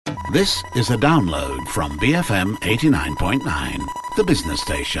This is a download from BFM 89.9, the business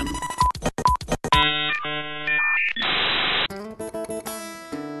station.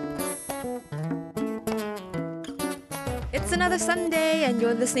 It's another Sunday and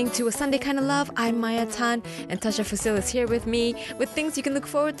you're listening to A Sunday Kind of Love. I'm Maya Tan and Tasha Fasil is here with me with things you can look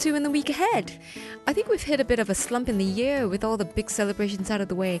forward to in the week ahead. I think we've hit a bit of a slump in the year with all the big celebrations out of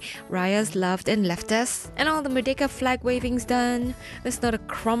the way. Raya's loved and left us, and all the Merdeka flag waving's done. There's not a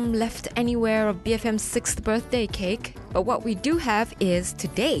crumb left anywhere of BFM's 6th birthday cake. But what we do have is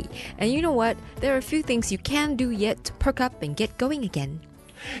today. And you know what? There are a few things you can do yet to perk up and get going again.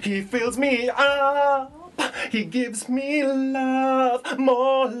 He fills me up. He gives me love,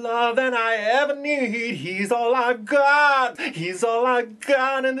 more love than I ever need. He's all I've got. He's all I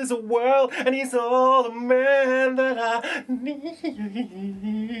got in this world, and he's all the man that I need.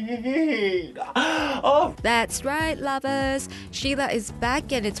 Oh, that's right, lovers. Sheila is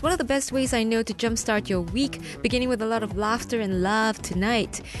back, and it's one of the best ways I know to jumpstart your week, beginning with a lot of laughter and love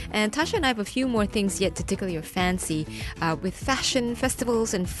tonight. And Tasha and I have a few more things yet to tickle your fancy, with fashion,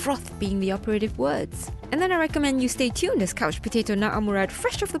 festivals, and froth being the operative words. And then I recommend you stay tuned as Couch Potato Murad,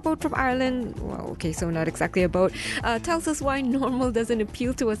 fresh off the boat from Ireland, well, okay, so not exactly a boat, tells us why normal doesn't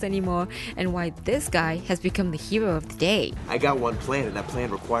appeal to us anymore and why this guy has become the hero of the day. I got one plan, and that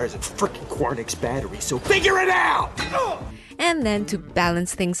plan requires a frickin' Quarnix battery, so figure it out! And then to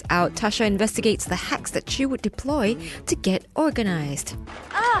balance things out, Tasha investigates the hacks that she would deploy to get organized.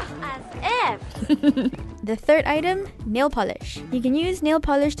 As if! The third item, nail polish. You can use nail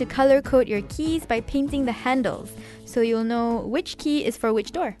polish to color code your keys by painting the handles, so you'll know which key is for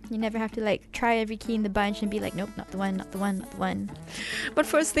which door. You never have to try every key in the bunch and be like, nope, not the one, not the one, not the one. But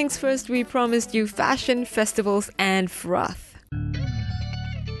first things first, we promised you fashion, festivals and froth.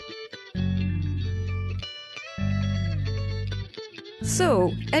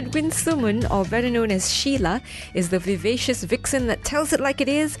 So, Edwin Sumun, or better known as Sheila, is the vivacious vixen that tells it like it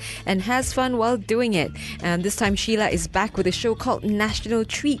is and has fun while doing it. And this time Sheila is back with a show called National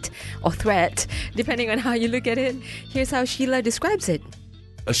Treat, or Threat, depending on how you look at it. Here's how Sheila describes it.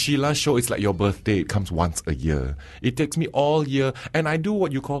 A Sheila show is like your birthday. It comes once a year. It takes me all year, and I do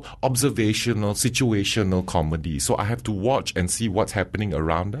what you call observational, situational comedy. So I have to watch and see what's happening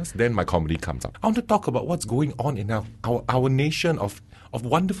around us. Then my comedy comes out. I want to talk about what's going on in our nation of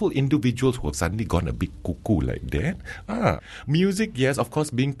wonderful individuals who have suddenly gone a bit cuckoo like that. Music, yes, of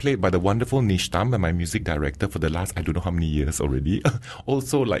course, being played by the wonderful Nishtam, my music director for the last, I don't know how many years already.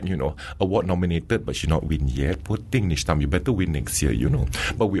 Also, award nominated, but she not win yet. Poor thing, Nishtam, you better win next year,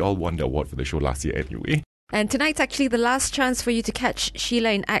 But we all won the award for the show last year anyway. And tonight's actually the last chance for you to catch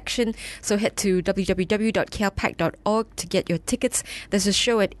Sheila in action. So head to www.klpack.org to get your tickets. There's a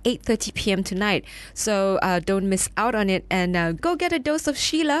show at 8:30 p.m. tonight. So don't miss out on it. And go get a dose of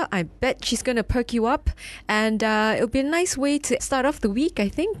Sheila. I bet she's going to perk you up. And it'll be a nice way to start off the week, I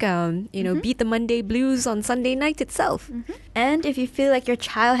think. Beat the Monday blues on Sunday night itself. Mm-hmm. And if you feel like your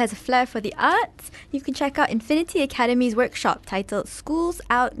child has a flair for the arts, you can check out Infinity Academy's workshop titled Schools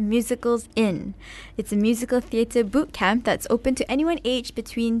Out, Musicals In. It's a musical theatre boot camp that's open to anyone aged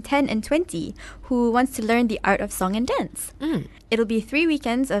between 10 and 20 who wants to learn the art of song and dance. It'll be 3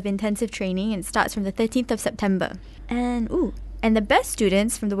 weekends of intensive training and starts from the 13th of September. And the best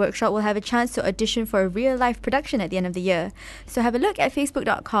students from the workshop will have a chance to audition for a real-life production at the end of the year. So have a look at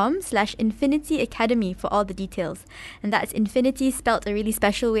facebook.com/Infinity Academy for all the details. And that's Infinity spelt a really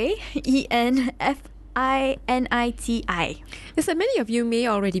special way, ENFINITI. Yes, and many of you may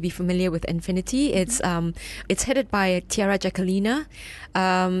already be familiar with Infinity. It's headed by Tiara Jacquelina.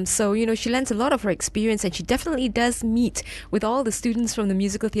 So she lends a lot of her experience, and she definitely does meet with all the students from the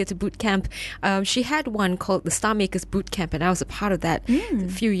musical theatre boot camp. She had one called the Star Makers Boot Camp, and I was a part of that a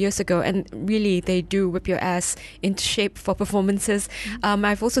few years ago. And really, they do whip your ass into shape for performances.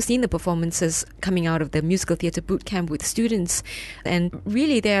 I've also seen the performances coming out of the musical theatre boot camp with students, and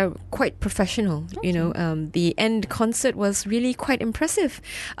really, they're quite professional. The end concert was really quite impressive.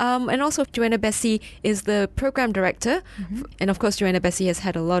 And also, Joanna Bessie is the program director. And of course, Joanna Bessie has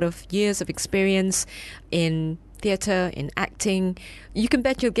had a lot of years of experience in theatre, in acting. You can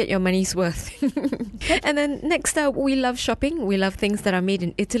bet you'll get your money's worth. And then next up, we love shopping. We love things that are made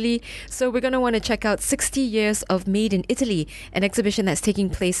in Italy. So we're going to want to check out 60 Years of Made in Italy, an exhibition that's taking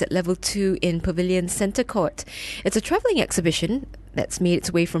place at Level 2 in Pavilion Centre Court. It's a travelling exhibition that's made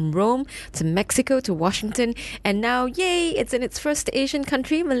its way from Rome to Mexico to Washington, and now, yay, it's in its first Asian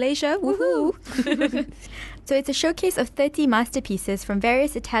country, Malaysia. Woohoo! So it's a showcase of 30 masterpieces from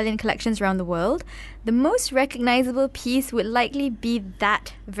various Italian collections around the world. The most recognizable piece would likely be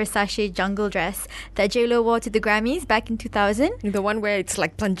that Versace jungle dress that J-Lo wore to the Grammys back in 2000. The one where it's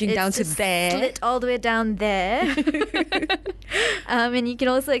like plunging down to there. Slit all the way down there. And you can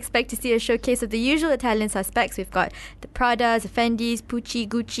also expect to see a showcase of the usual Italian suspects. We've got the Pradas, Effendis, Pucci,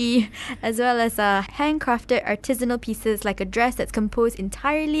 Gucci, as well as handcrafted artisanal pieces like a dress that's composed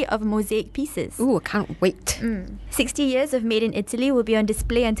entirely of mosaic pieces. Ooh, I can't wait. 60 years of Made in Italy will be on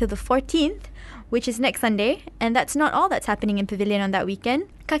display until the 14th, which is next Sunday. And that's not all that's happening in Pavilion on that weekend.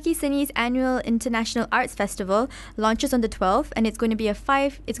 Kaki Seni's annual International Arts Festival launches on the 12th, and it's going to be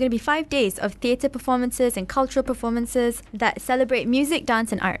 5 days of theatre performances and cultural performances that celebrate music,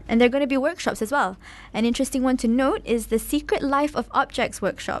 dance, and art. And there are going to be workshops as well. An interesting one to note is the Secret Life of Objects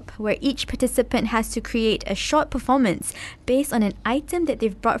workshop, where each participant has to create a short performance based on an item that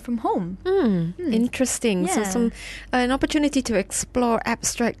they've brought from home. Interesting. Yeah. So an opportunity to explore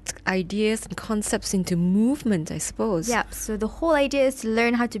abstract ideas and concepts into movement, I suppose. Yeah, so the whole idea is to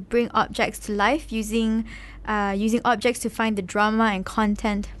learn how to bring objects to life using objects to find the drama and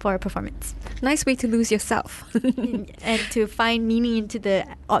content for a performance. Nice way to lose yourself. And to find meaning into the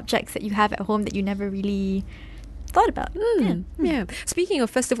objects that you have at home that you never really thought about. Yeah. Speaking of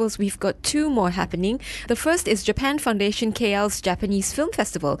festivals, we've got two more happening. The first is Japan Foundation KL's Japanese Film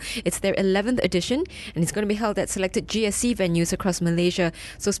Festival. It's their 11th edition, and it's going to be held at selected GSC venues across Malaysia.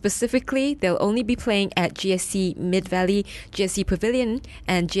 So specifically, they'll only be playing at GSC Mid-Valley, GSC Pavilion,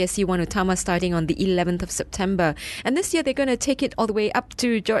 and GSC One Utama starting on the 11th of September. And this year, they're going to take it all the way up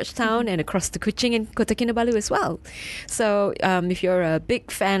to Georgetown and across to Kuching and Kota Kinabalu as well. So if you're a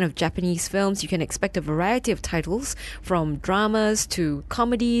big fan of Japanese films, you can expect a variety of titles, from dramas to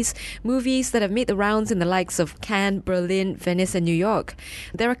comedies, movies that have made the rounds in the likes of Cannes, Berlin, Venice, and New York.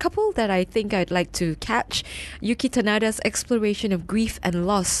 There are a couple that I think I'd like to catch. Yuki Tanada's exploration of grief and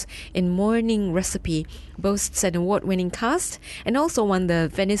loss in Mourning Recipe boasts an award-winning cast and also won the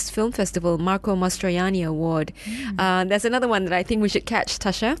Venice Film Festival Marco Mastroianni Award. There's another one that I think we should catch,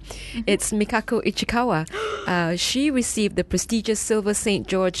 Tasha. It's Mikako Ichikawa. She received the prestigious Silver St.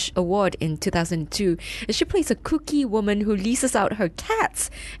 George Award in 2002. She plays a cookie woman who leases out her cats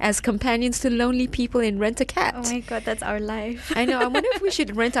as companions to lonely people in Rent-A-Cat. Oh my god, that's our life. I know. I wonder if we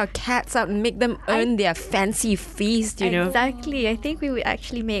should rent our cats out and make them earn their fancy feast, you know. Exactly. I think we would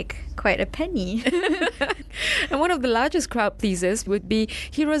actually make quite a penny. And one of the largest crowd pleasers would be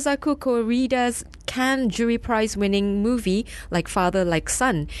Hirozaku Koreeda's Cannes Jury Prize winning movie Like Father, Like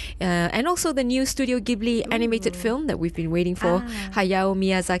Son. And also the new Studio Ghibli animated film that we've been waiting for, Hayao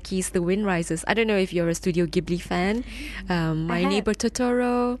Miyazaki's The Wind Rises. I don't know if you're a Studio Ghibli fan. My Neighbor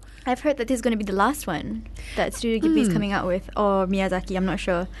Totoro. I've heard that this is going to be the last one that Studio Ghibli is coming out with, or Miyazaki, I'm not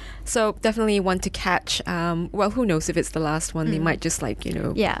sure. So definitely one to catch. Well, who knows if it's the last one. They might just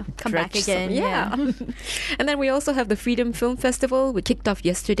Come back again. And then we also have the Freedom Film Festival, which kicked off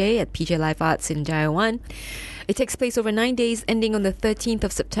yesterday at PJ Live Arts in Jaya. It takes place over 9 days, ending on the 13th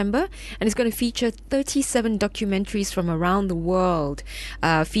of September, and it's going to feature 37 documentaries from around the world,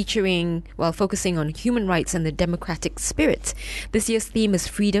 focusing on human rights and the democratic spirit. This year's theme is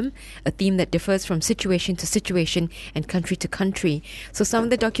freedom, a theme that differs from situation to situation and country to country. So some of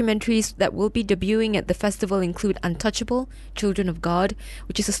the documentaries that will be debuting at the festival include Untouchable, Children of God,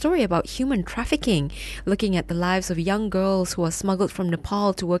 which is a story about human trafficking, looking at the lives of young girls who are smuggled from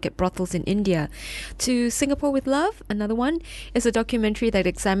Nepal to work at brothels in India, to Singapore with Love. Another one is a documentary that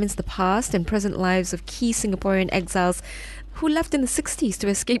examines the past and present lives of key Singaporean exiles who left in the 60s to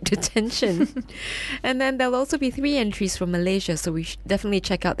escape detention. And then there'll also be 3 entries from Malaysia, so we should definitely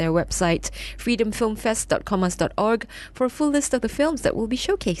check out their website, freedomfilmfest.commerce.org, for a full list of the films that will be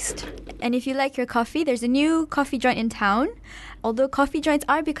showcased. And if you like your coffee, there's a new coffee joint in town. Although coffee joints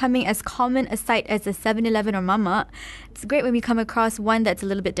are becoming as common a sight as a 7-Eleven or Mama, it's great when we come across one that's a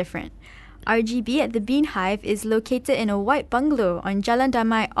little bit different. RGB at the Bean Hive is located in a white bungalow on Jalan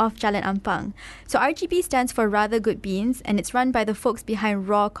Damai off Jalan Ampang. So RGB stands for Rather Good Beans, and it's run by the folks behind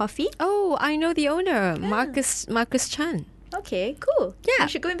Raw Coffee. Oh, I know the owner, Marcus Chan. Okay, cool. Yeah. You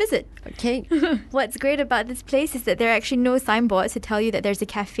should go and visit. Okay. What's great about this place is that there are actually no signboards to tell you that there's a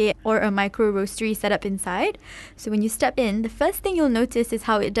cafe or a micro roastery set up inside. So when you step in, the first thing you'll notice is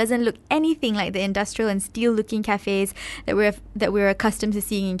how it doesn't look anything like the industrial and steel-looking cafes that we're accustomed to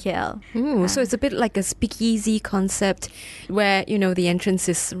seeing in KL. So it's a bit like a speakeasy concept where, the entrance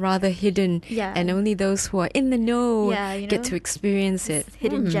is rather hidden, and only those who are in the know get to experience it.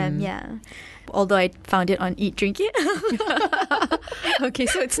 Hidden gem, yeah. although I found it on Eat Drink It. Okay,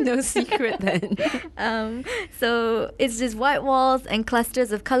 so it's no secret then. So it's just white walls and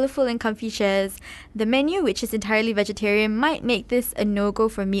clusters of colourful and comfy chairs. The menu, which is entirely vegetarian, might make this a no-go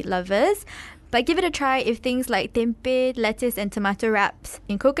for meat lovers. But give it a try if things like tempeh, lettuce and tomato wraps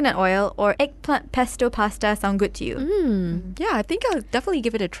in coconut oil or eggplant pesto pasta sound good to you. Yeah, I think I'll definitely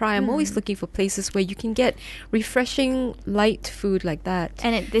give it a try. I'm always looking for places where you can get refreshing, light food like that.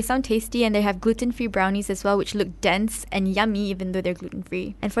 And they sound tasty, and they have gluten-free brownies as well, which look dense and yummy even though they're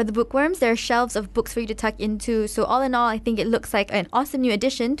gluten-free. And for the bookworms, there are shelves of books for you to tuck into. So all in all, I think it looks like an awesome new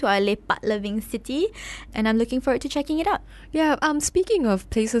addition to our lepak-loving city, and I'm looking forward to checking it out. Yeah, speaking of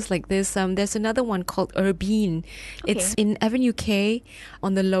places like this, there's another one called Urbine. Okay. It's in Avenue K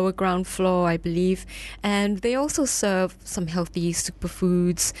on the lower ground floor, I believe. And they also serve some healthy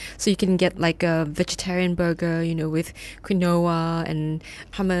superfoods. So you can get like a vegetarian burger, with quinoa and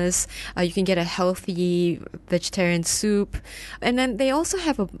hummus. You can get a healthy vegetarian soup. And then they also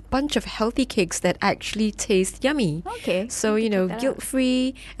have a bunch of healthy cakes that actually taste yummy. Okay. So, Check that out.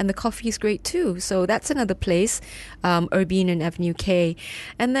 guilt-free, and the coffee is great too. So that's another place, Urbine and Avenue K.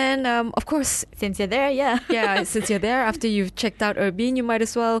 And then, of course, Since you're there, yeah. yeah, since you're there, after you've checked out Urbine, you might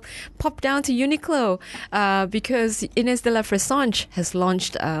as well pop down to Uniqlo because Ines de la Fressange has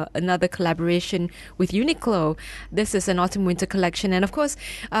launched another collaboration with Uniqlo. This is an autumn-winter collection. And of course,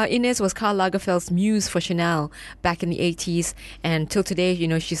 Ines was Karl Lagerfeld's muse for Chanel back in the 80s. And till today,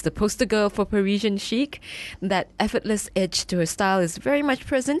 she's the poster girl for Parisian chic. That effortless edge to her style is very much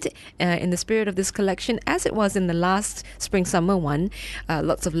present in the spirit of this collection, as it was in the last spring-summer one.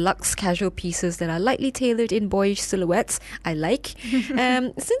 Lots of luxe casual pieces that are lightly tailored in boyish silhouettes. I like.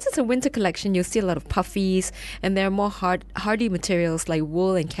 Since it's a winter collection, you'll see a lot of puffies, and there are more hardy materials like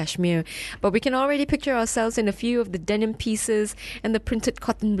wool and cashmere. But we can already picture ourselves in a few of the denim pieces and the printed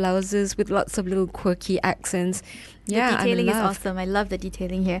cotton blouses with lots of little quirky accents. The detailing is awesome. I love the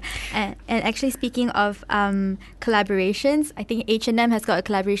detailing here. And actually, speaking of collaborations, I think H&M has got a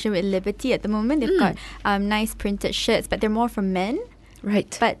collaboration with Liberty at the moment. They've got nice printed shirts, but they're more for men.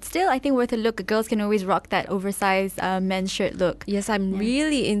 Right. But still, I think worth a look. Girls can always rock that oversized men's shirt look. Yes, I'm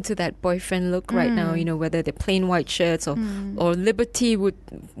really into that boyfriend look right now, whether they're plain white shirts or Liberty would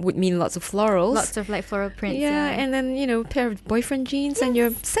mean lots of florals. Lots of like floral prints. Yeah, and then, a pair of boyfriend jeans and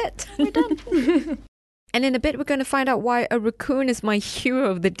you're set. We're done. And in a bit, we're going to find out why a raccoon is my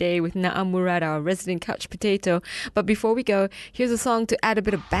hero of the day with Na'am Murad, our resident couch potato. But before we go, here's a song to add a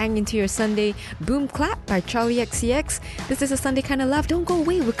bit of bang into your Sunday. Boom Clap by Charlie XCX. This is a Sunday Kind of Love. Don't go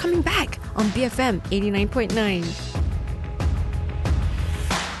away. We're coming back on BFM 89.9.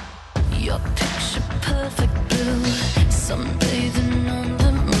 Your picture perfect blue, sunbathing on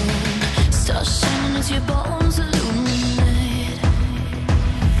the moon, stars shining as your bones illuminate.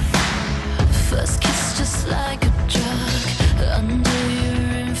 First kiss just like a drug, under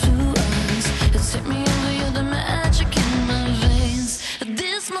your influence, it's hit me over, you're the magic in my veins.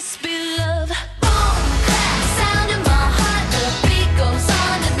 This must be love. Boom, clap, sound in my heart, the beat goes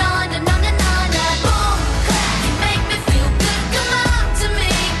on and on and on and on. And boom, clap, you make me feel good. Come on to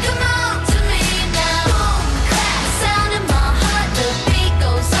me now. Boom, clap, sound in my heart, the beat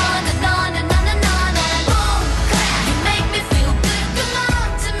goes on and on and on and on. And boom, clap, you make me feel good. Come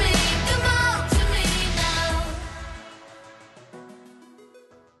on to me now.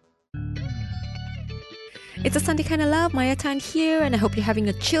 It's a Sunday Kind of Love, Maya Tan here, and I hope you're having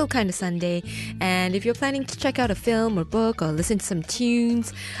a chill kind of Sunday. And if you're planning to check out a film or book or listen to some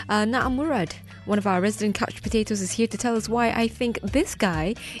tunes, Na'am Murad, one of our resident couch potatoes, is here to tell us why I think this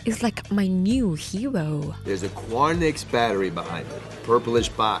guy is like my new hero. There's a Quarnix battery behind it. Purplish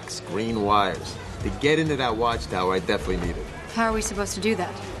box, green wires. To get into that watchtower, I definitely need it. How are we supposed to do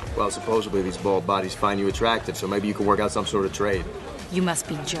that? Well, supposedly these bald bodies find you attractive, so maybe you can work out some sort of trade. You must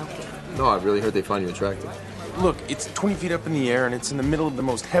be joking. No, I really heard they find you attractive. Look, it's 20 feet up in the air and it's in the middle of the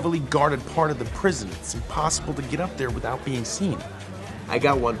most heavily guarded part of the prison. It's impossible to get up there without being seen. I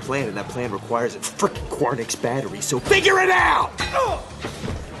got one plan, and that plan requires a frickin' Quarnix battery, so figure it out!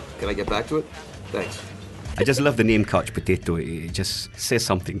 Can I get back to it? Thanks. I just love the name Couch Potato. It just says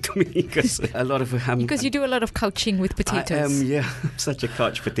something to me because a lot of Because you do a lot of couching with potatoes. Such a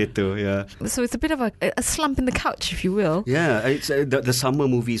couch potato. Yeah. So it's a bit of a slump in the couch, if you will. Yeah, it's the summer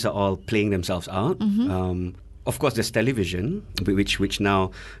movies are all playing themselves out. Of course, there's television, which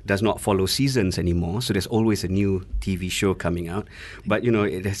now does not follow seasons anymore. So there's always a new TV show coming out. But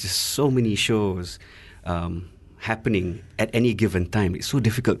there's just so many shows happening at any given time. It's so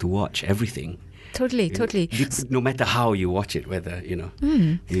difficult to watch everything. Totally. No matter how you watch it, whether, you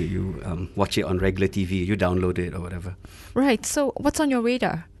watch it on regular TV, you download it or whatever. Right. So what's on your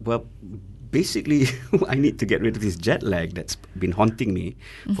radar? Well, basically, I need to get rid of this jet lag that's been haunting me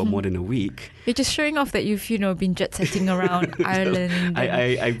for more than a week. You're just showing off that you've, been jet setting around Ireland,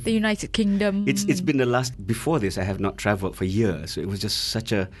 and the United Kingdom. It's been before this, I have not travelled for years. So it was just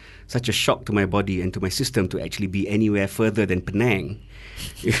such a shock to my body and to my system to actually be anywhere further than Penang.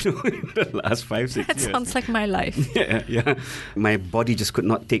 In the last 5-6 years. That sounds like my life. Yeah. My body just could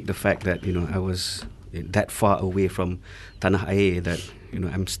not take the fact that, I was that far away from Tanah Air that,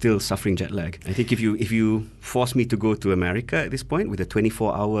 I'm still suffering jet lag. I think if you force me to go to America at this point with a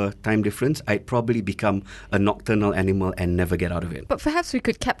 24-hour time difference, I'd probably become a nocturnal animal and never get out of it. But perhaps we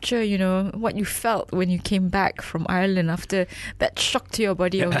could capture, what you felt when you came back from Ireland after that shock to your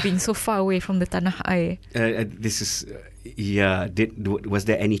body of being so far away from the Tanah Air. This is... was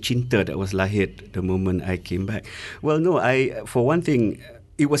there any cinta that was lahir the moment I came back? Well, no. For one thing,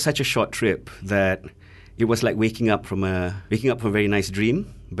 it was such a short trip that it was like waking up from a very nice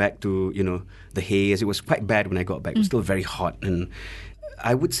dream back to the haze. It was quite bad when I got back. It was still very hot, and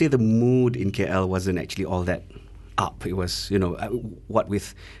I would say the mood in KL wasn't actually all that up. It was what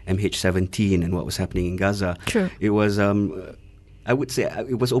with MH17 and what was happening in Gaza. True. It was. I would say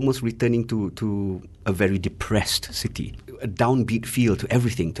it was almost returning to a very depressed city, a downbeat feel to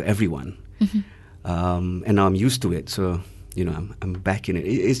everything, to everyone. And now I'm used to it, so I'm back in it.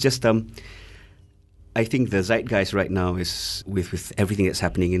 It's just I think the zeitgeist right now is with everything that's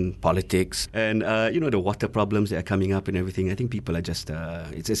happening in politics and the water problems that are coming up and everything. I think people are just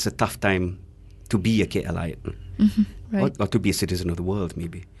it's a tough time to be a KLite. Right. Or to be a citizen of the world,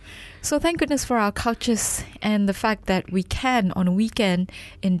 maybe. So thank goodness for our couches and the fact that we can, on a weekend,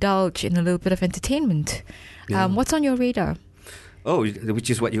 indulge in a little bit of entertainment. Yeah. What's on your radar? Oh, which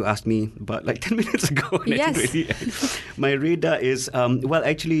is what you asked me about like 10 minutes ago. Yes. My radar is,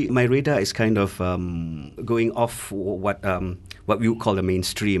 my radar is kind of going off what we would call the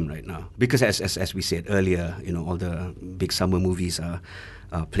mainstream right now. Because as we said earlier, all the big summer movies are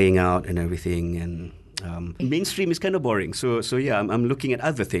playing out and everything, and mainstream is kind of boring. So yeah, I'm looking at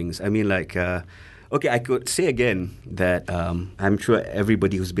other things. I mean, like, okay, I could say again that I'm sure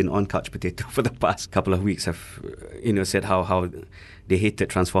everybody who's been on Couch Potato for the past couple of weeks have, said how they hated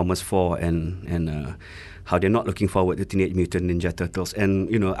Transformers 4 and how they're not looking forward to Teenage Mutant Ninja Turtles.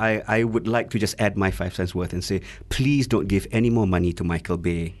 And, I would like to just add my 5 cents worth and say, please don't give any more money to Michael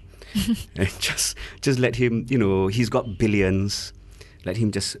Bay. And just let him, he's got billions. Let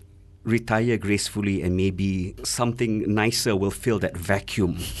him just retire gracefully, and maybe something nicer will fill that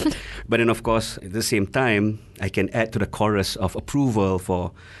vacuum. But then, of course, at the same time, I can add to the chorus of approval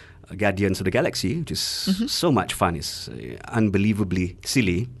for Guardians of the Galaxy, which is so much fun. It's unbelievably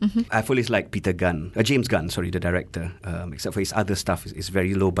silly. I've always liked James Gunn, the director, except for his other stuff is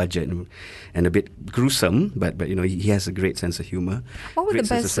very low budget and a bit gruesome, but he has a great sense of humor, great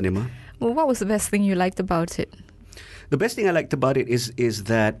sense of cinema. Well, what was the best thing you liked about it? The best thing I liked about it is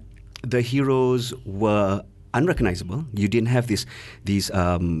that the heroes were unrecognizable. You didn't have this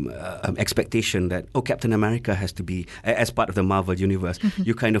expectation that Captain America has to be as part of the Marvel universe.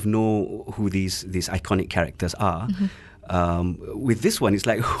 You kind of know who these iconic characters are. With this one, it's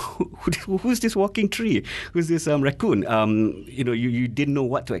like who's this walking tree? Who's this raccoon? You didn't know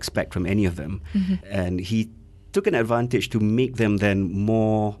what to expect from any of them, and he took an advantage to make them then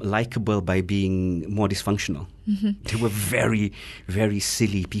more likable by being more dysfunctional. They were very, very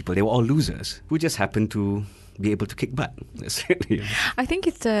silly people. They were all losers who just happened to be able to kick butt. That's it. Yeah. I think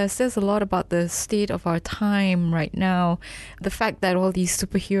it says a lot about the state of our time right now. The fact that all these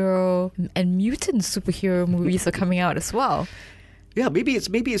superhero and mutant superhero movies are coming out as well. Yeah, maybe it's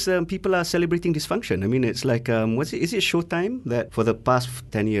people are celebrating dysfunction. I mean, it's like is it Showtime that for the past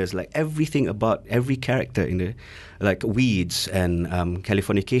 10 years, like everything about every character in the like Weeds and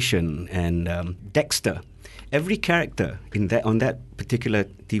Californication and Dexter, every character on that particular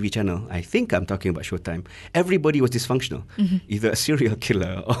TV channel, I think I'm talking about Showtime, everybody was dysfunctional. Either a serial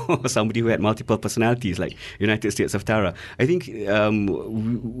killer or somebody who had multiple personalities, like United States of Tara. I think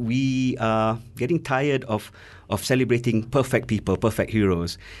we are getting tired of celebrating perfect people, perfect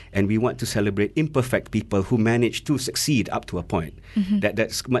heroes, and we want to celebrate imperfect people who manage to succeed up to a point.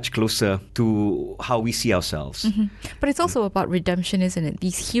 That's much closer to how we see ourselves. But it's also about redemption, isn't it?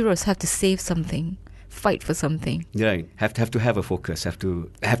 These heroes have to save something, fight for something. Yeah, have to have a focus. Have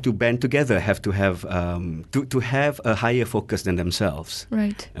to band together. Have to have to have a higher focus than themselves.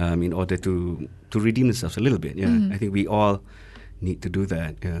 Right. In order to redeem themselves a little bit. Yeah, I think we all need to do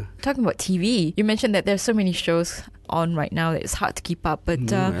that. Yeah. Talking about TV, you mentioned that there's so many shows on right now that it's hard to keep up.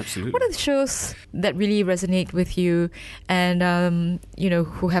 But absolutely. What are the shows that really resonate with you, and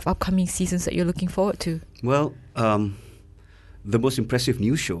who have upcoming seasons that you're looking forward to? Well, the most impressive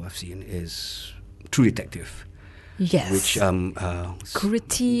news show I've seen is True Detective. Yes. Which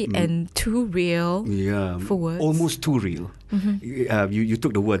gritty and too real for words. Almost too real. You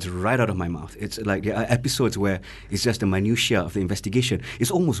took the words right out of my mouth. It's like there are episodes where it's just the minutiae of the investigation.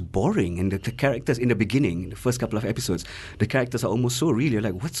 It's almost boring, and the characters in the beginning, the first couple of episodes, the characters are almost so real. You're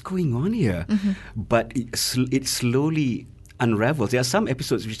like, what's going on here? But it slowly unravels. There are some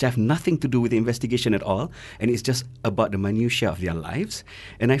episodes which have nothing to do with the investigation at all, and it's just about the minutiae of their lives.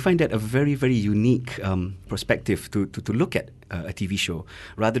 And I find that a very, very unique perspective to look at a TV show,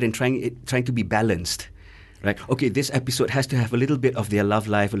 rather than trying to be balanced. Right? Okay, this episode has to have a little bit of their love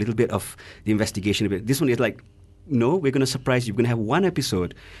life, a little bit of the investigation. This one is like, no, we're going to surprise you. We're going to have one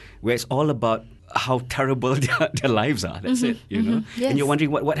episode where it's all about how terrible their lives are. That's it, you know? Yes. And you're wondering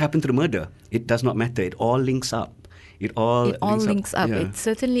what happened to the murder. It does not matter. It all links up. It all links up. Yeah. It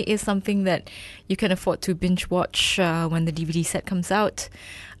certainly is something that you can afford to binge watch when the DVD set comes out.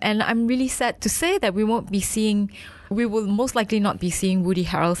 And I'm really sad to say that we will most likely not be seeing Woody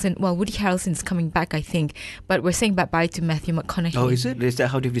Harrelson. Well, Woody Harrelson's coming back, I think, but we're saying bye-bye to Matthew McConaughey. Oh, is it? Is that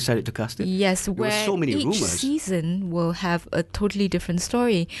how they've decided to cast it? Yes, there where were so many each rumors. season will have a totally different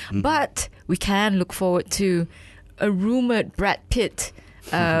story. But we can look forward to a rumored Brad Pitt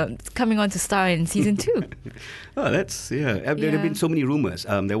coming on to star in season 2. Oh, that's, There have been so many rumors.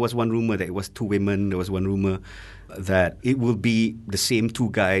 There was one rumor that it was 2 women. There was one rumor that it will be the same 2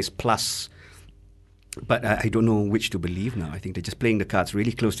 guys plus. But I don't know which to believe now. I think they're just playing the cards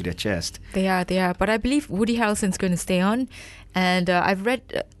really close to their chest. They are. But I believe Woody Harrelson's going to stay on. And I've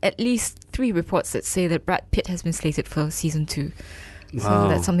read at least 3 reports that say that Brad Pitt has been slated for season 2. So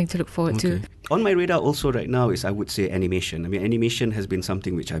that's something to look forward to. On my radar also right now is, I would say, animation. I mean, animation has been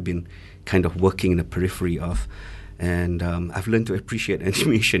something which I've been kind of working in the periphery of. And I've learned to appreciate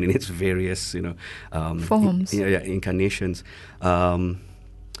animation in its various, forms. Incarnations.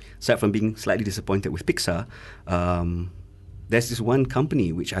 Aside from being slightly disappointed with Pixar, there's this one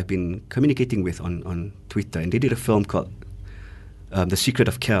company which I've been communicating with on Twitter, and they did a film called The Secret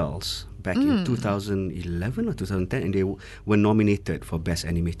of Kells back in 2011 or 2010, and they were nominated for Best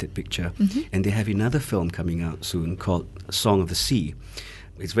Animated Picture. And they have another film coming out soon called Song of the Sea.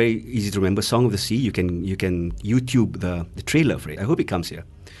 It's very easy to remember. Song of the Sea, you can YouTube the trailer for it. I hope it comes here.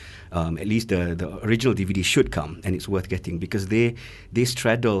 At least the original DVD should come, and it's worth getting, because they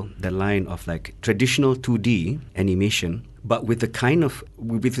straddle the line of like traditional 2D animation, but with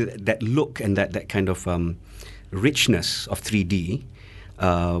that look and that kind of richness of 3D,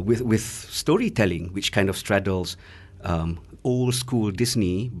 with storytelling, which kind of straddles old school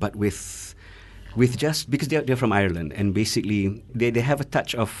Disney, but with just because they're from Ireland, and basically they have a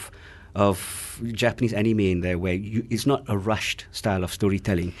touch of Japanese anime in there, where it's not a rushed style of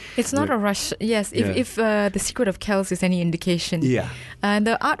storytelling. It's not a rush. Yes, if The Secret of Kells is any indication. Yeah. And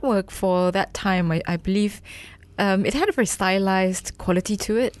the artwork for that time, I believe, it had a very stylized quality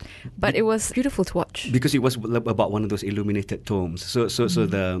to it, but it was beautiful to watch. Because it was about one of those illuminated tomes. So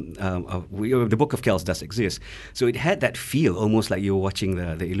the Book of Kells does exist. So it had that feel, almost like you were watching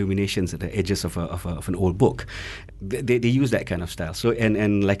the illuminations at the edges of an old book. They use that kind of style. So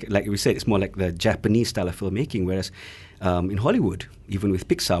and like we said, it's more like the Japanese style of filmmaking, whereas in Hollywood, even with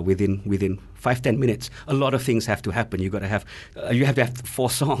Pixar, within 5-10 minutes, a lot of things have to happen. You have to have 4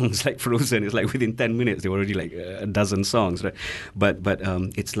 songs. Like Frozen, it's like within 10 minutes there were already like a dozen songs, right? But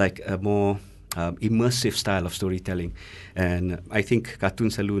it's like a more immersive style of storytelling, and I think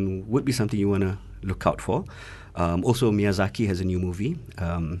Cartoon Saloon would be something you want to look out for. Also, Miyazaki has a new movie.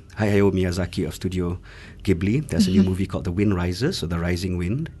 Hayao Miyazaki of Studio Ghibli. There's a new movie called The Wind Rises, or The Rising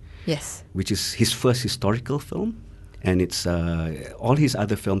Wind. Yes. Which is his first historical film. And it's all his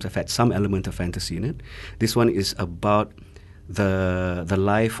other films have had some element of fantasy in it. This one is about the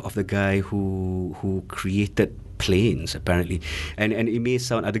life of the guy who created planes, apparently. And it may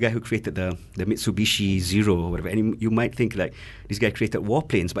sound, the guy who created the Mitsubishi Zero or whatever, and you might think like this guy created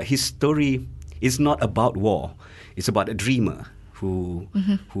warplanes, but his story is not about war. It's about a dreamer who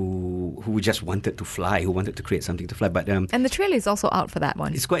just wanted to fly, who wanted to create something to fly. But and the trailer is also out for that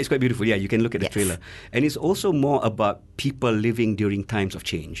one. It's quite beautiful. Yeah, you can look at the trailer, and it's also more about people living during times of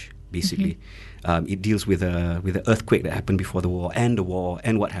change. Basically, it deals with the earthquake that happened before the war, and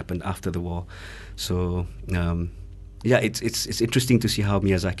what happened after the war. So yeah, it's interesting to see how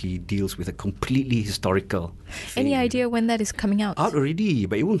Miyazaki deals with a completely historical thing. Any idea when that is coming out? Out already,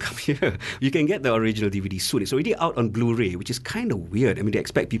 but it won't come here. You can get the original DVD soon. It's already out on Blu-ray, which is kind of weird. I mean, they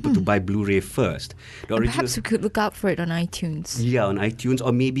expect people to buy Bluray first. The And original, perhaps we could look out for it on iTunes. yeah, on iTunes,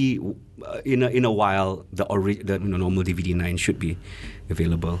 or maybe in a while the normal DVD 9 should be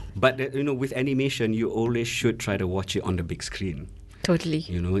available. But with animation, you always should try to watch it on the big screen. Totally.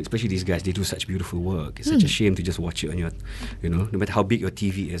 Especially these guys, they do such beautiful work. It's such a shame to just watch it on your, no matter how big your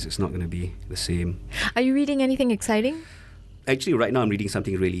TV is, it's not going to be the same. Are you reading anything exciting? Actually, right now I'm reading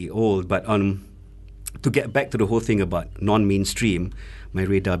something really old, but to get back to the whole thing about non-mainstream, my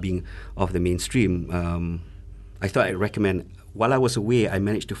radar being off the mainstream, I thought I'd recommend, while I was away, I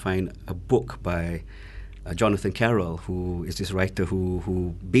managed to find a book by Jonathan Carroll, who is this writer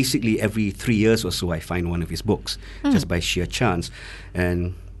who basically every 3 years or so I find one of his books just by sheer chance.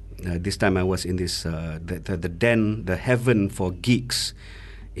 And this time I was in this the heaven for geeks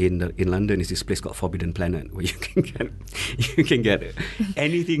in London is this place called Forbidden Planet, where you can get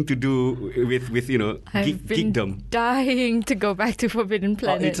anything to do with geekdom. Dying to go back to Forbidden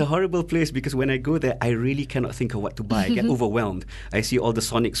Planet. It's a horrible place because when I go there, I really cannot think of what to buy. I get overwhelmed. I see all the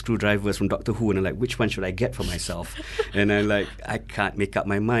sonic screwdrivers from Doctor Who, and I'm like, which one should I get for myself? And I'm like, I can't make up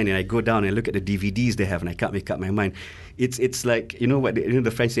my mind. And I go down and look at the DVDs they have, and I can't make up my mind. It's like what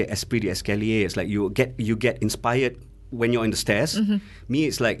the French say, esprit d'escalier. It's like you get inspired when you're on the stairs. Me,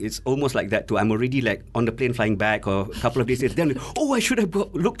 it's almost like that too. I'm already like on the plane flying back, or a couple of days later, then I should have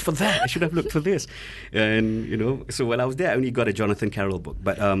looked for that. I should have looked for this. And so while I was there, I only got a Jonathan Carroll book.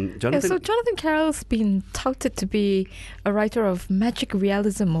 But so Jonathan Carroll's been touted to be a writer of magic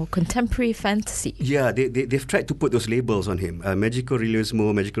realism or contemporary fantasy. Yeah, they've tried to put those labels on him. Magical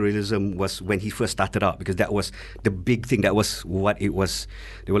realism was when he first started out, because that was the big thing. That was what it was.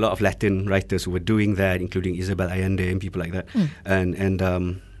 There were a lot of Latin writers who were doing that, including Isabel Allende and people like that. And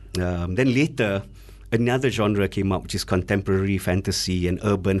then later, another genre came up, which is contemporary fantasy and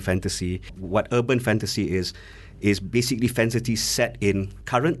urban fantasy. What urban fantasy is basically fantasy set in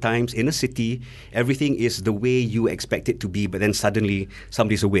current times in a city. Everything is the way you expect it to be, but then suddenly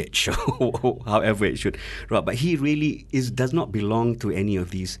somebody's a witch, or however it should. Right, but he really does not belong to any of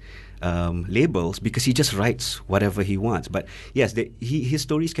these labels, because he just writes whatever he wants. But yes, his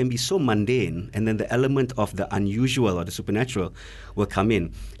stories can be so mundane, and then the element of the unusual or the supernatural will come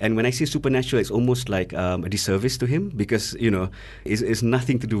in. And when I say supernatural, it's almost like a disservice to him, because it's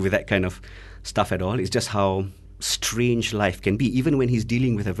nothing to do with that kind of stuff at all. It's just how strange life can be, even when he's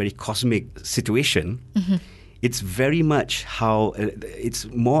dealing with a very cosmic situation. It's very much how it's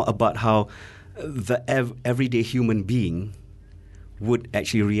more about how the everyday human being would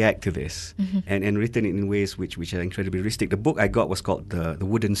actually react to this, and written in ways which are incredibly realistic. The book I got was called The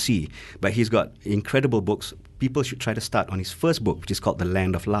Wooden Sea, but he's got incredible books. People should try to start on his first book, which is called The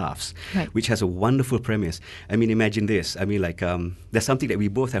Land of Laughs, which has a wonderful premise. I mean, imagine this. I mean, like, there's something that we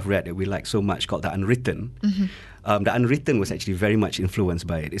both have read that we like so much called The Unwritten. The Unwritten was actually very much influenced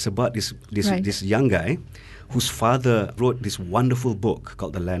by it. It's about this young guy whose father wrote this wonderful book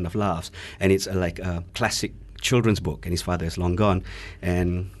called The Land of Laughs, and it's like a classic children's book, and his father is long gone,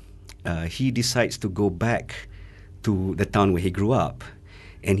 and he decides to go back to the town where he grew up,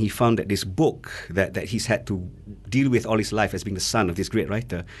 and he found that this book that he's had to deal with all his life as being the son of this great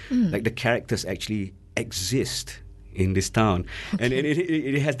writer, like the characters actually exist in this town, and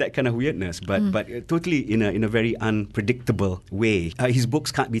it has that kind of weirdness, but totally in a very unpredictable way. His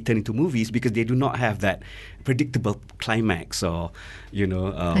books can't be turned into movies because they do not have that predictable climax, or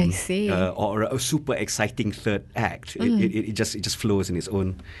I see, or a super exciting third act. It just flows in its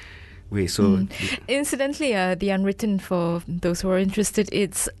own way. So, incidentally, The Unwritten, for those who are interested,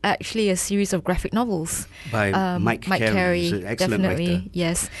 it's actually a series of graphic novels by Mike Carey. An excellent definitely writer.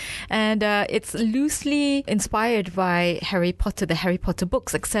 Yes, and it's loosely inspired by Harry Potter, the Harry Potter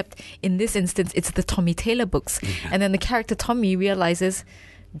books, except in this instance it's the Tommy Taylor books. And then the character Tommy realizes,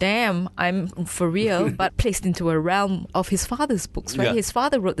 damn, I'm for real, but placed into a realm of his father's books, right? Yeah. His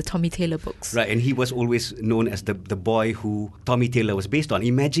father wrote the Tommy Taylor books. Right, and he was always known as the boy who Tommy Taylor was based on.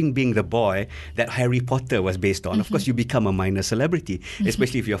 Imagine being the boy that Harry Potter was based on. Of course, you become a minor celebrity,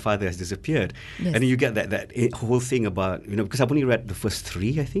 especially if your father has disappeared. Yes. And then you get that whole thing about, because I've only read the first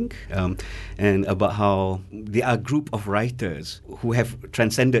 3, I think, and about how there are a group of writers who have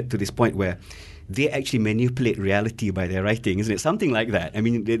transcended to this point where they actually manipulate reality by their writing, isn't it? Something like that. I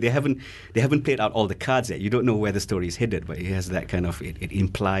mean, they haven't played out all the cards yet. You don't know where the story is headed, but it has that kind of, it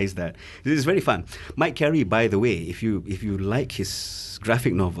implies that. This is very fun. Mike Carey, by the way, if you like his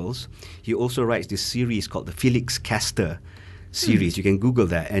graphic novels, he also writes this series called the Felix Castor series. You can Google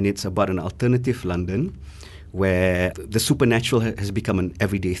that, and it's about an alternative London where the supernatural has become an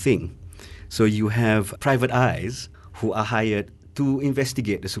everyday thing. So you have private eyes who are hired to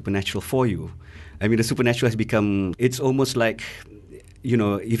investigate the supernatural for you. I mean, the supernatural has become, it's almost like, you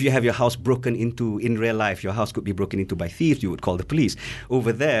know, if you have your house broken into in real life, your house could be broken into by thieves, you would call the police.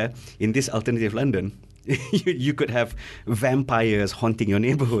 Over there, in this alternative London, you could have vampires haunting your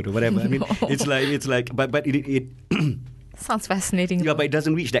neighborhood or whatever. I mean, it's like, but it Sounds fascinating. yeah, but it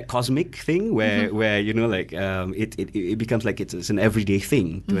doesn't reach that cosmic thing where you know, like it becomes like it's an everyday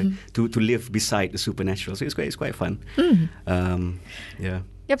thing to live beside the supernatural. So it's quite fun. Yeah.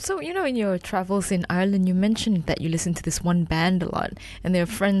 Yep, so, you know, in your travels in Ireland, you mentioned that you listen to this one band a lot, and they're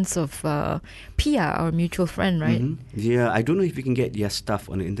friends of Pia, our mutual friend, right? Yeah, I don't know if you can get their stuff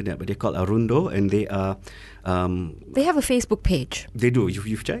on the internet, but they're called Arundo, and they are... they have a Facebook page. They do.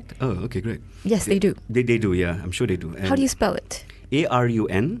 You've checked? Oh, okay, great. Yes, they do. They do, yeah. I'm sure they do. And How do you spell it?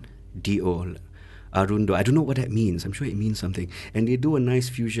 Arundo. Arundo. I don't know what that means. I'm sure it means something. And they do a nice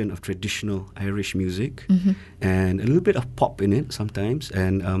fusion of traditional Irish music and a little bit of pop in it sometimes.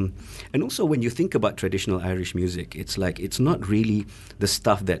 And also when you think about traditional Irish music, it's like it's not really the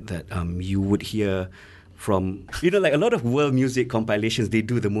stuff that you would hear from, you know, like a lot of world music compilations, they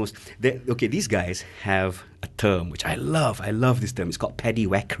do the most. Okay, these guys have a term which I love. I love this term. It's called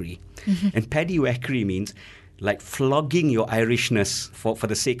paddywhackery. And paddywhackery means like flogging your Irishness for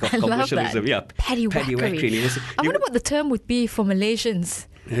the sake of commercialism. Yeah, paddywhackery. I wonder what the term would be for Malaysians.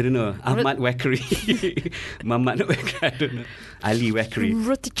 I don't know. Ahmad Wackery. Mamat Wackery. I don't know. Ali Wackery.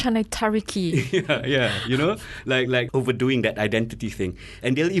 Roti Canai Tariki. Yeah. You know, like overdoing that identity thing.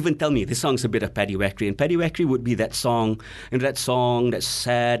 And they'll even tell me this song's a bit of Paddy Wackery. And Paddy Wackery would be that song, that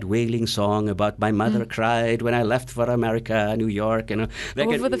sad, wailing song about my mother cried when I left for America, New York. You know,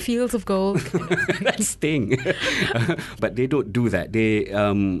 over the fields of gold. That sting. But they don't do that. They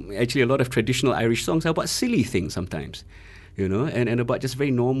actually, a lot of traditional Irish songs are about silly things sometimes. You know, and about just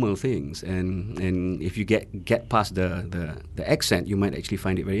very normal things, and if you get past the accent, you might actually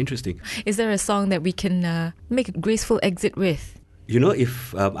find it very interesting. Is there a song that we can make a graceful exit with? You know,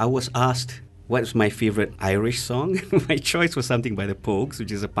 if I was asked what's my favorite Irish song, my choice was something by the Pogues,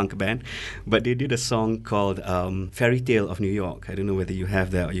 which is a punk band, but they did a song called Fairy Tale of New York. I don't know whether you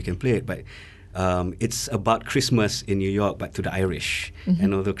have that or you can play it, but it's about Christmas in New York, but to the Irish.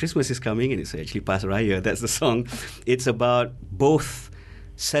 And although Christmas is coming and it's actually Pas Raya, that's the song. It's about both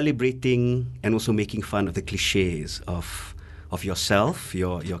celebrating and also making fun of the cliches of yourself,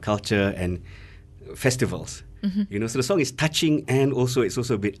 your culture, and festivals. You know, so the song is touching and also it's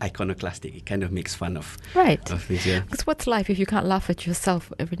also a bit iconoclastic. It kind of makes fun of things. Yeah. Because what's life if you can't laugh at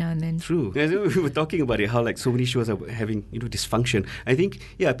yourself every now and then? True. We were talking about it, how like so many shows are having, you know, dysfunction. I think,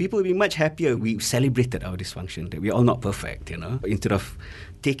 yeah, people will be much happier we celebrated our dysfunction, that we're all not perfect, you know. Instead of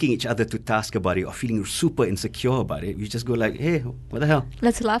taking each other to task about it or feeling super insecure about it, we just go like, hey, what the hell?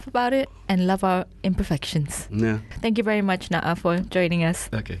 Let's laugh about it and love our imperfections. Yeah. Thank you very much, Na'a, for joining us.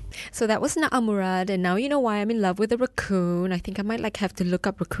 Okay. So that was Na'a Murad, and now you know why I'm in love with a raccoon. I think I might have to look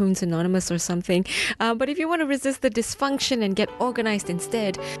up Raccoons Anonymous or something. But if you want to resist the dysfunction and get organized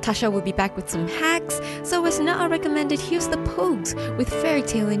instead, Tasha will be back with some hacks. So as Na'a recommended, here's the Pogues with Fairy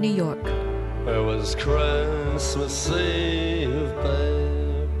Tale in New York. It was Christmas Eve,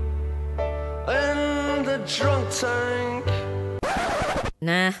 babe, in the drunk tank.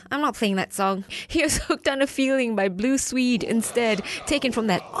 Nah, I'm not playing that song. Here's Hooked on a Feeling by Blue Swede instead, taken from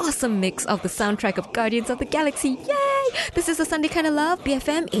that awesome mix of the soundtrack of Guardians of the Galaxy. Yay! This is a Sunday Kind of Love,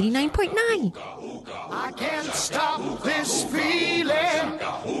 BFM 89.9. I can't stop this feeling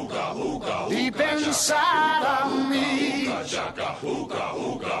deep inside of me.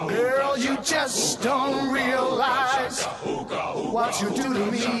 Girl, you just don't realize what you do to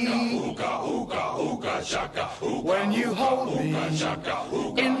me. When you hold me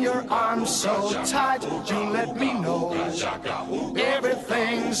in your arms so tight, you let me know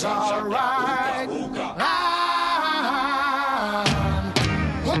everything's alright. I'm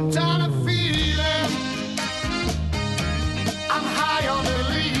hooked on a feeling, I'm high on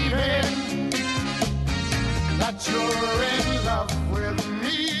believing that you're in love with me.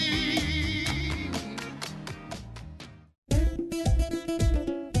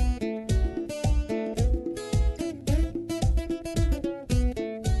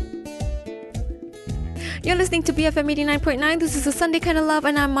 You're listening to BFM 89.9. This is a Sunday Kind of Love,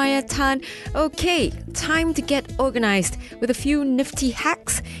 and I'm Maya Tan. Okay, time to get organized with a few nifty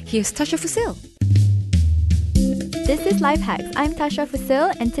hacks. Here's Tasha Fusil. This is Life Hacks. I'm Tasha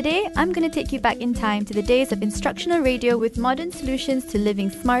Fusil, and today I'm going to take you back in time to the days of instructional radio with modern solutions to living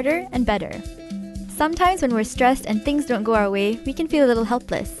smarter and better. Sometimes when we're stressed and things don't go our way, we can feel a little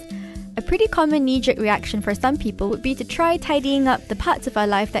helpless. A pretty common knee-jerk reaction for some people would be to try tidying up the parts of our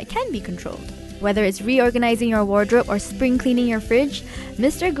life that can be controlled. Whether it's reorganizing your wardrobe or spring cleaning your fridge,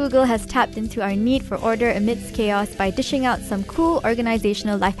 Mr. Google has tapped into our need for order amidst chaos by dishing out some cool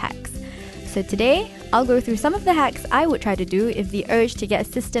organizational life hacks. So today, I'll go through some of the hacks I would try to do if the urge to get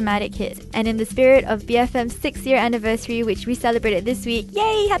systematic hit. And in the spirit of BFM's 6th-year anniversary, which we celebrated this week,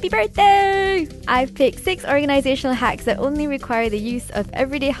 yay, happy birthday! I've picked 6 organizational hacks that only require the use of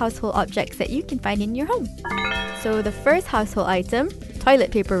everyday household objects that you can find in your home. So the first household item,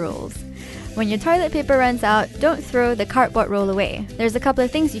 toilet paper rolls. When your toilet paper runs out, don't throw the cardboard roll away. There's a couple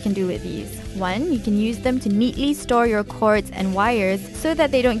of things you can do with these. 1, you can use them to neatly store your cords and wires so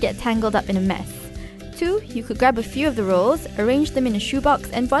that they don't get tangled up in a mess. 2, you could grab a few of the rolls, arrange them in a shoebox,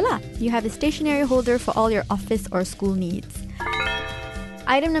 and voila! You have a stationery holder for all your office or school needs.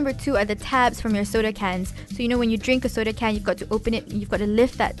 Item number 2 are the tabs from your soda cans. So when you drink a soda can, you've got to open it, you've got to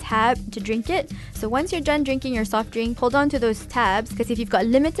lift that tab to drink it. So once you're done drinking your soft drink, hold on to those tabs, because if you've got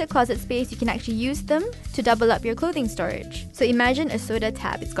limited closet space, you can actually use them to double up your clothing storage. So imagine a soda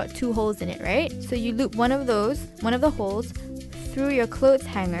tab, it's got 2 holes in it, right? So you loop one of the holes through your clothes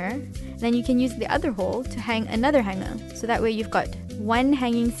hanger, then you can use the other hole to hang another hanger. So that way you've got 1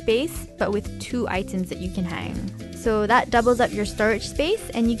 hanging space, but with 2 items that you can hang. So that doubles up your storage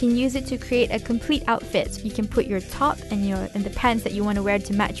space, and you can use it to create a complete outfit. So you can put your top and the pants that you want to wear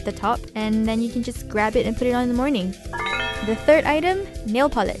to match the top, and then you can just grab it and put it on in the morning. The third item, nail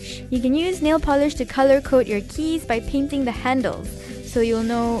polish. You can use nail polish to color code your keys by painting the handles, so you'll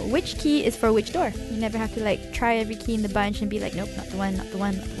know which key is for which door. You never have to try every key in the bunch and be like, nope, not the one, not the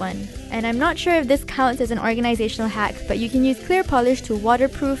one, not the one. And I'm not sure if this counts as an organizational hack, but you can use clear polish to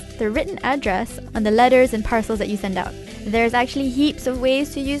waterproof the written address on the letters and parcels that you send out. There's actually heaps of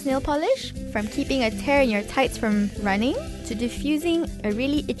ways to use nail polish, from keeping a tear in your tights from running to diffusing a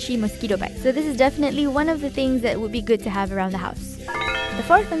really itchy mosquito bite. So this is definitely one of the things that would be good to have around the house. The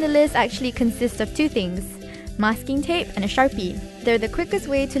fourth on the list actually consists of 2 things: masking tape and a Sharpie. They're the quickest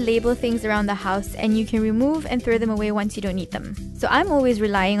way to label things around the house, and you can remove and throw them away once you don't need them. So I'm always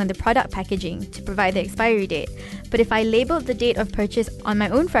relying on the product packaging to provide the expiry date. But if I labeled the date of purchase on my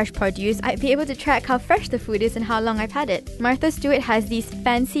own fresh produce, I'd be able to track how fresh the food is and how long I've had it. Martha Stewart has these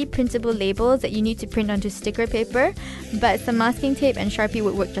fancy printable labels that you need to print onto sticker paper, but some masking tape and Sharpie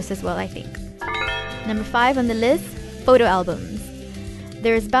would work just as well, I think. Number 5 on the list, photo albums.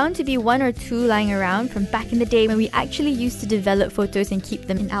 There is bound to be 1 or 2 lying around from back in the day when we actually used to develop photos and keep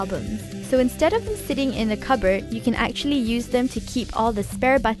them in albums. So instead of them sitting in the cupboard, you can actually use them to keep all the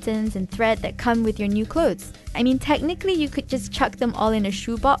spare buttons and thread that come with your new clothes. I mean, technically you could just chuck them all in a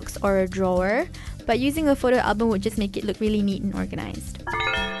shoebox or a drawer, but using a photo album would just make it look really neat and organized.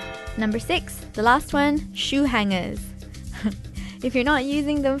 Number 6, the last one, shoe hangers. If you're not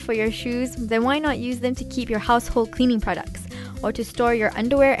using them for your shoes, then why not use them to keep your household cleaning products, or to store your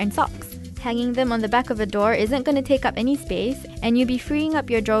underwear and socks? Hanging them on the back of a door isn't going to take up any space, and you'll be freeing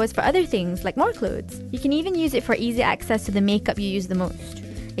up your drawers for other things, like more clothes. You can even use it for easy access to the makeup you use the most.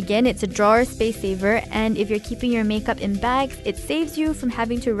 Again, it's a drawer space saver, and if you're keeping your makeup in bags, it saves you from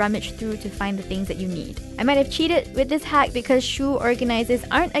having to rummage through to find the things that you need. I might have cheated with this hack because shoe organizers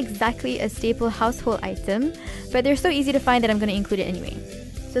aren't exactly a staple household item, but they're so easy to find that I'm going to include it anyway.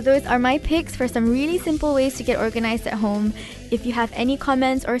 So those are my picks for some really simple ways to get organized at home. If you have any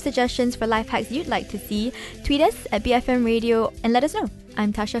comments or suggestions for life hacks you'd like to see, tweet us at BFM Radio and let us know.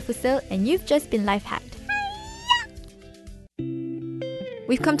 I'm Tasha Fusil, and you've just been life hacked.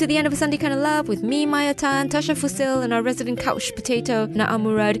 We've come to the end of A Sunday Kind of Love with me, Maya Tan, Tasha Fusil, and our resident couch potato,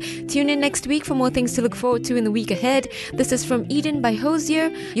 Murad. Tune in next week for more things to look forward to in the week ahead. This is From Eden by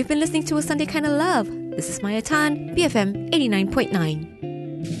Hosier. You've been listening to A Sunday Kind of Love. This is Maya Tan, BFM 89.9.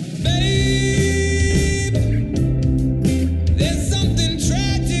 Babe, there's something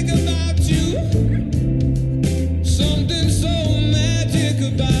tragic about you, something so magic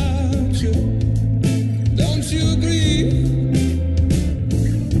about you. Don't you agree?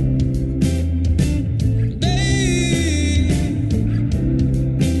 Babe,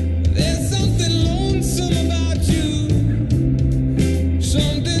 there's something lonesome about you,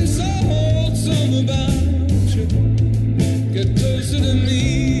 something so wholesome about you. Get closer to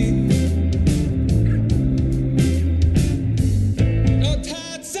me.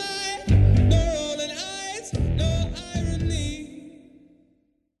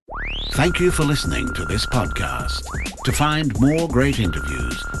 Thank you for listening to this podcast. To find more great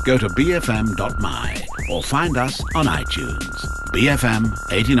interviews, go to bfm.my or find us on iTunes. BFM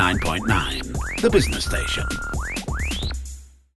 89.9, the business station.